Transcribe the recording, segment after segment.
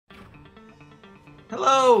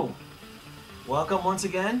Hello! Welcome once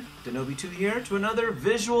again, Denobi2 here, to another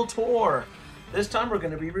visual tour. This time we're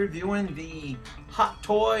going to be reviewing the Hot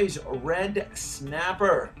Toys Red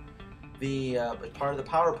Snapper, the part of the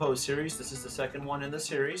Power Pose series. This is the second one in the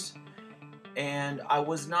series. And I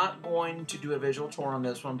was not going to do a visual tour on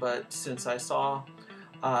this one, but since I saw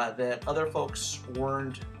that other folks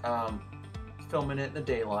weren't filming it in the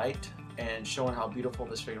daylight and showing how beautiful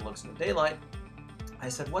this figure looks in the daylight, I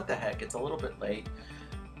said, what the heck, it's a little bit late,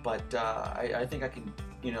 but I think I can,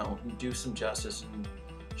 do some justice and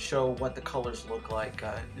show what the colors look like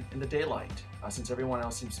in the daylight, since everyone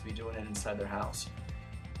else seems to be doing it inside their house.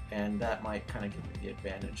 And that might kind of give me the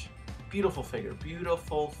advantage. Beautiful figure,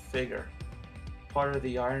 beautiful figure. Part of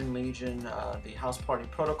the Iron Legion, the House Party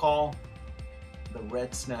Protocol, the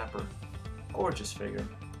Red Snapper. Gorgeous figure.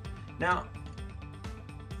 Now,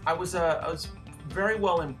 I was very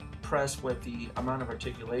well impressed with the amount of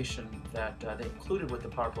articulation that they included with the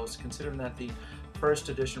Power Pose, considering that the first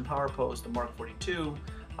edition Power Pose, the Mark 42,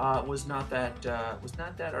 was not that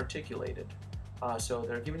articulated. So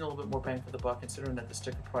they're giving a little bit more bang for the buck, considering that the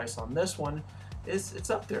sticker price on this one it's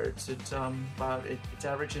up there. It's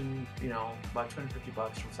averaging about $250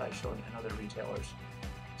 from Sideshow and other retailers.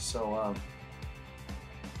 So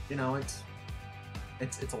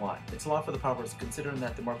it's a lot. It's a lot for the Power Pose, considering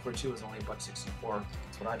that the Mark 42 is only $1.64.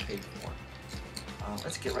 That's what I paid for.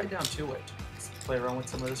 Let's get right down to it. Let's play around with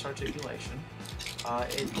some of this articulation. I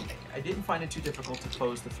didn't find it too difficult to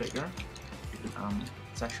pose the figure. I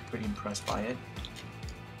was actually pretty impressed by it.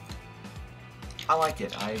 I like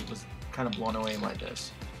it. I was kind of blown away by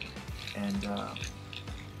this, and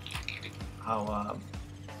how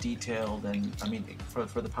detailed, and I mean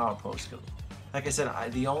for the Power Pose. Like I said,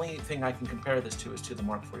 the only thing I can compare this to is to the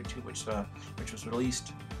Mark 42, which was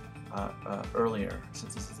released earlier,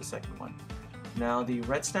 since this is the second one. Now, the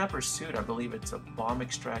Red Snapper suit, I believe it's a bomb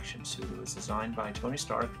extraction suit. It was designed by Tony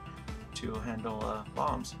Stark to handle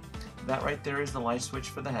bombs. That right there is the light switch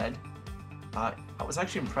for the head. I was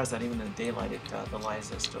actually impressed that even in the daylight, the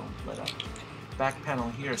lights are still lit up. Back panel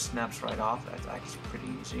here snaps right off. That's actually pretty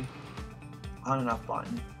easy. On and off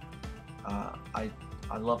button.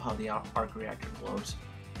 I love how the arc reactor glows.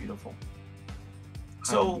 Beautiful.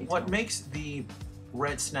 So what makes the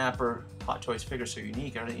Red Snapper Hot Toys figure so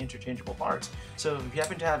unique are the interchangeable parts. So if you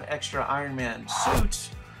happen to have extra Iron Man suits,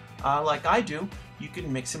 like I do, you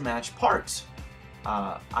can mix and match parts.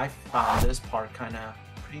 I found this part kind of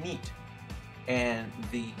pretty neat. And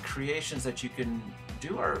the creations that you can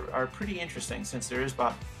do are pretty interesting, since there is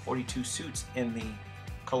about 42 suits in the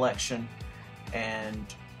collection,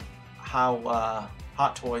 and how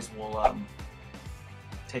Hot Toys will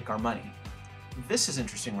take our money. This is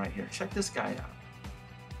interesting right here. Check this guy out.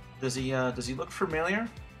 Does he look familiar?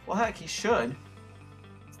 Well, heck, he should.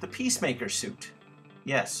 It's the Peacemaker suit.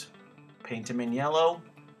 Yes, paint him in yellow.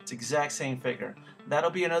 It's the exact same figure.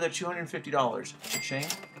 That'll be another $250. Cha-ching.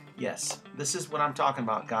 Yes, this is what I'm talking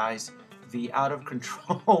about, guys. The out of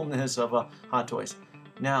controlness of Hot Toys.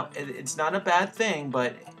 Now, it's not a bad thing,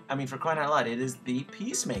 but I mean, for crying out loud, it is the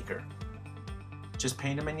Peacemaker. Just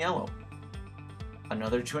paint him in yellow.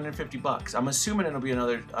 Another $250. I'm assuming it'll be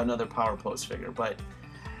another Power Pose figure, but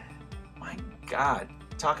my God,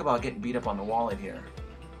 talk about getting beat up on the wallet here.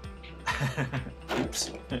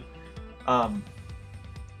 Oops.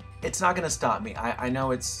 It's not going to stop me. I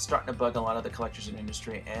know it's starting to bug a lot of the collectors in the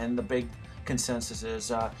industry, and the big consensus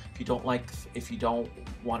is if you don't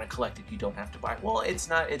want to collect it, you don't have to buy it. Well, it's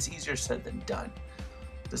not. It's easier said than done.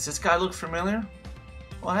 Does this guy look familiar?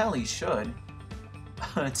 Well, hell, he should.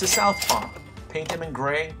 It's a Southpaw. Paint him in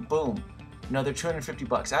gray. Boom. Another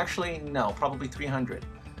 $250. Actually, no, probably $300.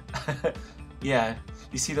 Yeah,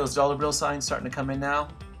 you see those dollar bill signs starting to come in now?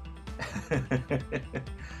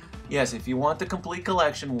 Yes, if you want the complete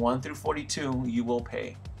collection, 1 through 42, you will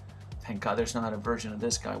pay. Thank God there's not a version of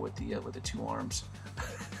this guy with the two arms.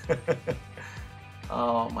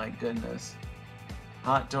 Oh my goodness.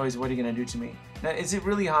 Hot Toys, what are you gonna do to me? Now, is it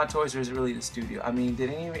really Hot Toys, or is it really the studio? I mean, did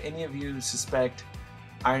any of you suspect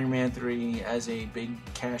Iron Man 3 as a big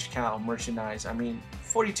cash cow merchandise? I mean,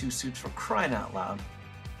 42 suits, for crying out loud.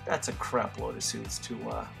 That's a crap load of suits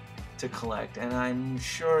to collect, and I'm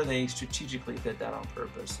sure they strategically did that on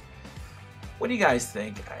purpose. What do you guys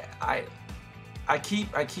think? I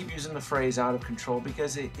keep using the phrase out of control,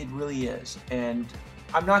 because it really is, and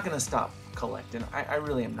I'm not gonna stop collecting. I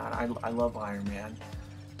really am not. I love Iron Man,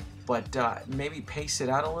 but maybe pace it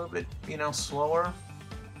out a little bit, slower.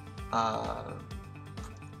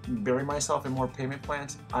 Bury myself in more payment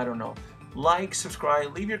plans. I don't know. Like,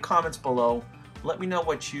 subscribe, leave your comments below. Let me know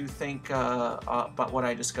what you think about what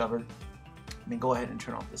I discovered. And then go ahead and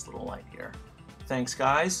turn off this little light here. Thanks,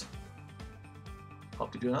 guys.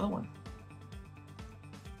 Hope to do another one.